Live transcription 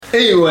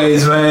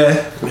Anyways,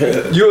 man,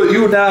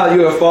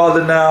 you're a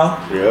father now.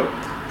 Yep.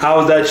 How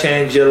has that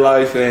changed your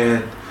life?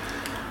 And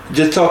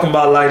just talking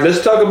about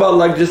let's talk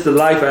about just the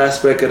life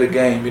aspect of the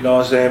game. You know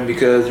what I'm saying?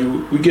 Because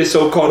we get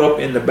so caught up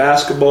in the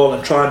basketball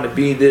and trying to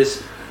be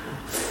this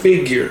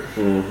figure,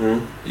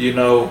 you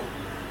know,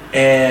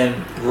 and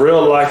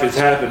real life is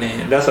happening.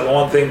 And that's the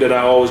one thing that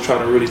I always try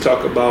to really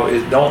talk about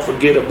is don't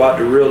forget about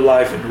the real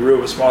life and the real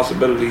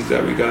responsibilities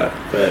that we got.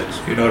 Facts.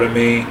 You know what I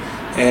mean?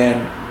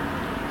 And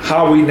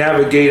how we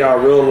navigate our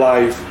real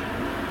life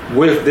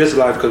with this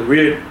life, because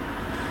we're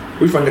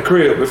from the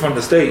crib, we're from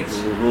the States.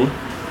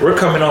 We're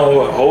coming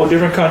on a whole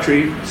different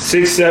country,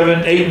 6,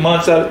 7, 8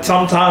 months out,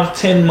 sometimes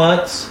 10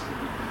 months,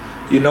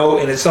 you know,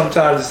 and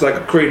sometimes it's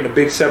like creating a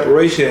big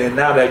separation. And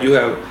now that you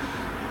have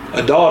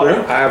a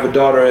daughter, I have a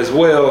daughter as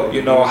well,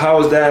 you know, how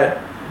is that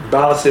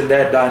balancing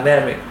that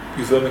dynamic?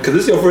 You feel me? Because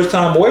this is your first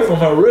time away from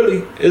her,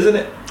 really, isn't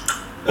it?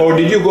 Or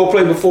did you go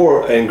play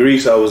before? In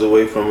Greece, I was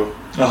away from her.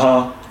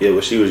 Yeah,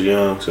 but she was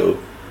young, so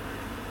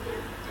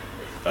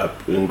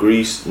in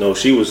Greece, no,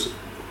 she was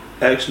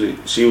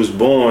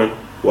born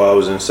while I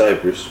was in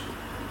Cyprus,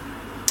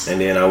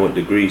 and then I went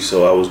to Greece.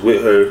 So I was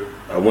with her.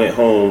 I went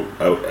home.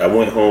 I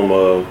went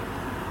home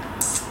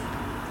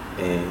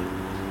in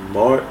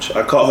March.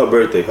 I caught her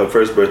birthday, her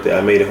first birthday.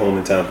 I made it home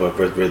in time for her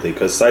first birthday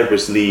because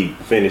Cyprus League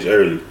finished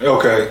early.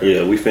 Okay.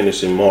 Yeah, we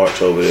finished in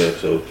March over there,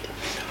 so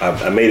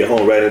I made it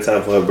home right in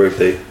time for her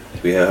birthday.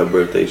 We had her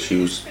birthday. She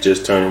was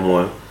just turning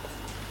 1.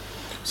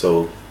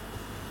 So,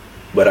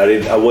 but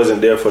I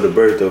wasn't there for the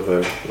birth of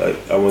her.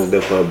 I wasn't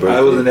there for her birthday.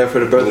 I wasn't there for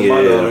the birth of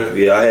my daughter.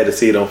 Yeah, I had to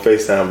see it on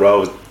FaceTime, bro. I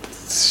was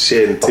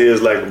shedding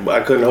tears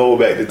I couldn't hold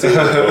back the tears,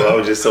 bro. I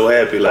was just so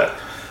happy.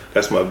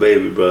 That's my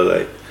baby,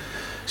 bro.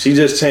 She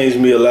just changed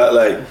me a lot.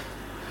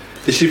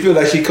 Did she feel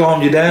like she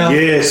calmed you down?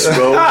 Yes,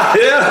 bro.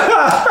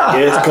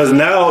 Yes, because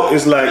now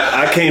it's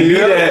I can't be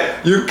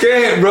that. You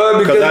can't, bro.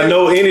 Because I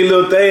know any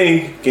little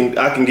thing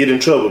I can get in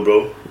trouble,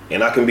 bro.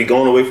 And I can be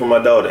going away from my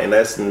daughter, and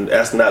that's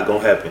not gonna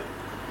happen.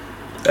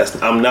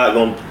 I'm not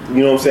gonna,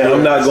 you know what I'm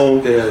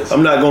saying? Yes.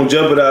 I'm not gonna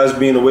jeopardize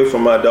being away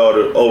from my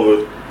daughter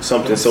over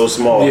something so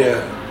small.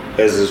 Yeah.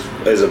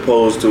 As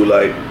opposed to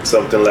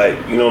something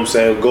you know what I'm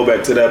saying? Go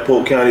back to that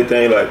Polk County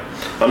thing.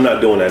 I'm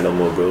not doing that no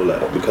more, bro.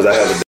 Because I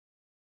have a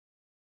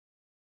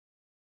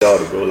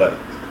daughter, bro.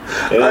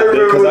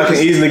 Because I can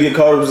easily get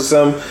caught up to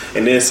something,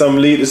 and then something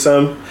lead to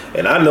something.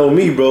 And I know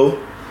me, bro.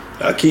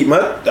 I keep my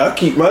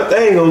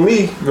thing on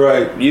me.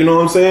 Right. You know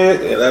what I'm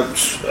saying?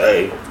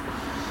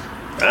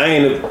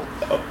 And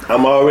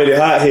I'm already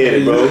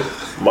hot-headed, bro.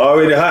 I'm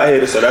already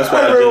hot-headed, so that's why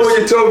I remember when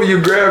you told me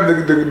you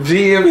grabbed the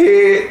GM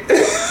head.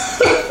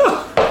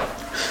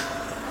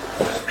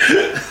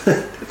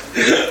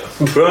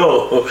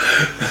 Bro.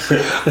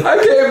 I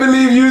can't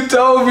believe you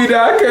told me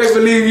that. I can't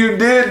believe you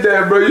did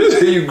that, bro. You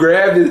said you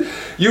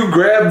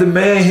grabbed the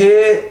man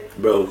head.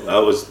 Bro, I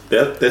was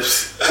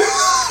that's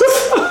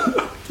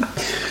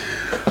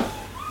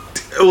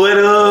what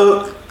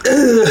up?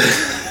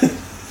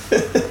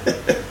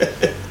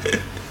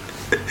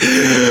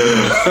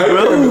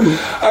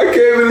 I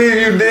can't believe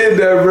you did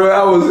that,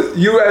 bro.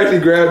 You actually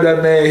grabbed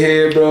that man's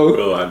head, bro.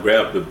 Bro, I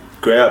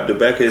grabbed the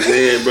back of his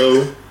head,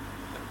 bro.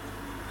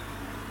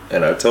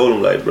 And I told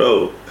him,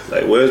 bro,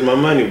 where's my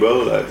money,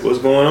 bro? What's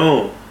going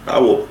on? I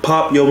will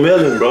pop your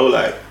melon, bro.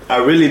 I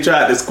really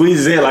tried to squeeze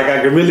his head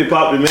I could really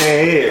pop the man's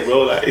head,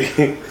 bro.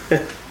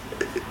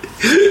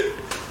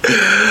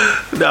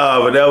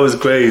 Nah, but that was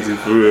crazy,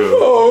 for real.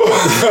 Oh,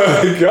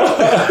 my God.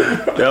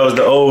 That was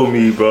the old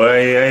me, bro. I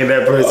ain't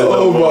that person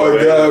no more. Oh,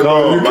 my God,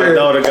 calm. My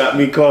daughter got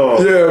me calm.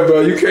 Yeah,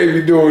 bro, you can't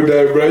be doing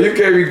that, bro. You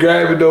can't be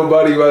grabbing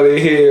nobody by their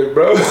head,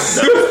 bro.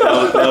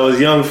 That was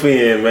young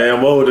Finn, man.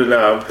 I'm older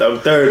now. I'm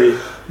 30.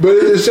 But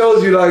it just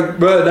shows you,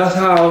 bro, that's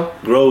how...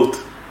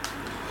 Growth.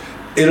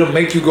 It'll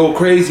make you go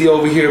crazy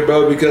over here,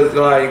 bro, because,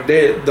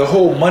 the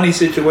whole money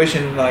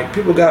situation,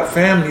 people got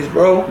families,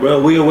 bro.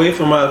 Bro, we away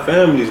from our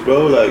families,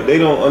 bro. They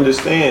don't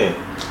understand.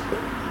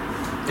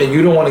 And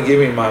you don't want to give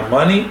me my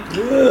money?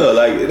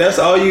 Yeah, that's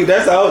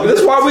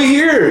why we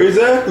here.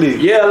 Exactly.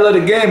 Yeah, I love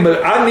the game,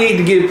 but I need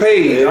to get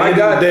paid. At the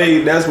end of the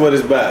day, that's what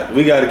it's about.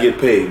 We got to get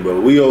paid, bro.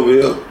 We over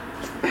here.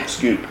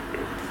 Excuse me.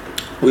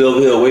 We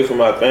over here away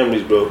from our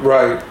families, bro.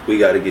 Right. We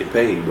got to get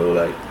paid,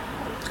 bro.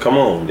 Come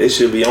on. It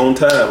should be on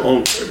time.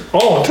 On time.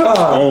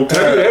 On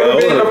time. Have you ever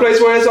been in a place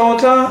where it's on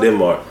time?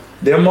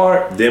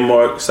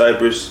 Denmark,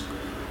 Cyprus.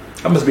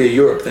 That must be a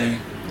Europe thing.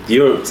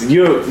 Europe.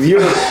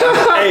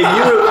 Hey,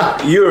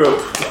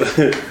 Europe.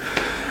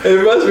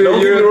 It must be Don't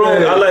a Europe get me wrong.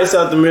 thing. I like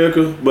South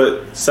America,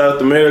 but South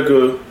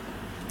America,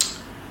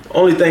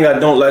 only thing I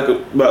don't like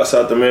about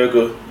South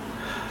America,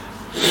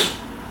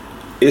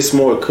 it's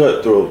more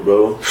cutthroat,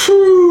 bro.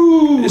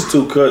 It's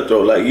too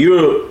cutthroat.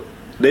 Europe,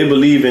 they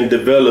believe in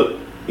develop.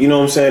 You know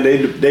what I'm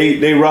saying?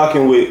 They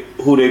rocking with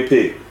who they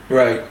pick.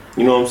 Right.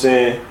 You know what I'm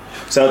saying?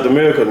 South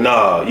America,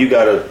 nah, you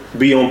gotta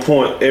be on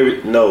point.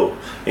 No.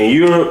 In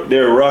Europe,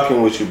 they're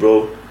rocking with you,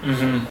 bro.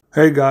 Mm-hmm.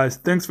 Hey guys,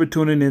 thanks for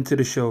tuning into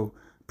the show.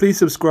 Please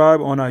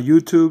subscribe on our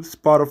YouTube,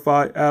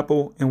 Spotify,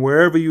 Apple, and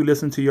wherever you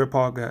listen to your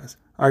podcast.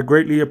 I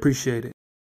greatly appreciate it.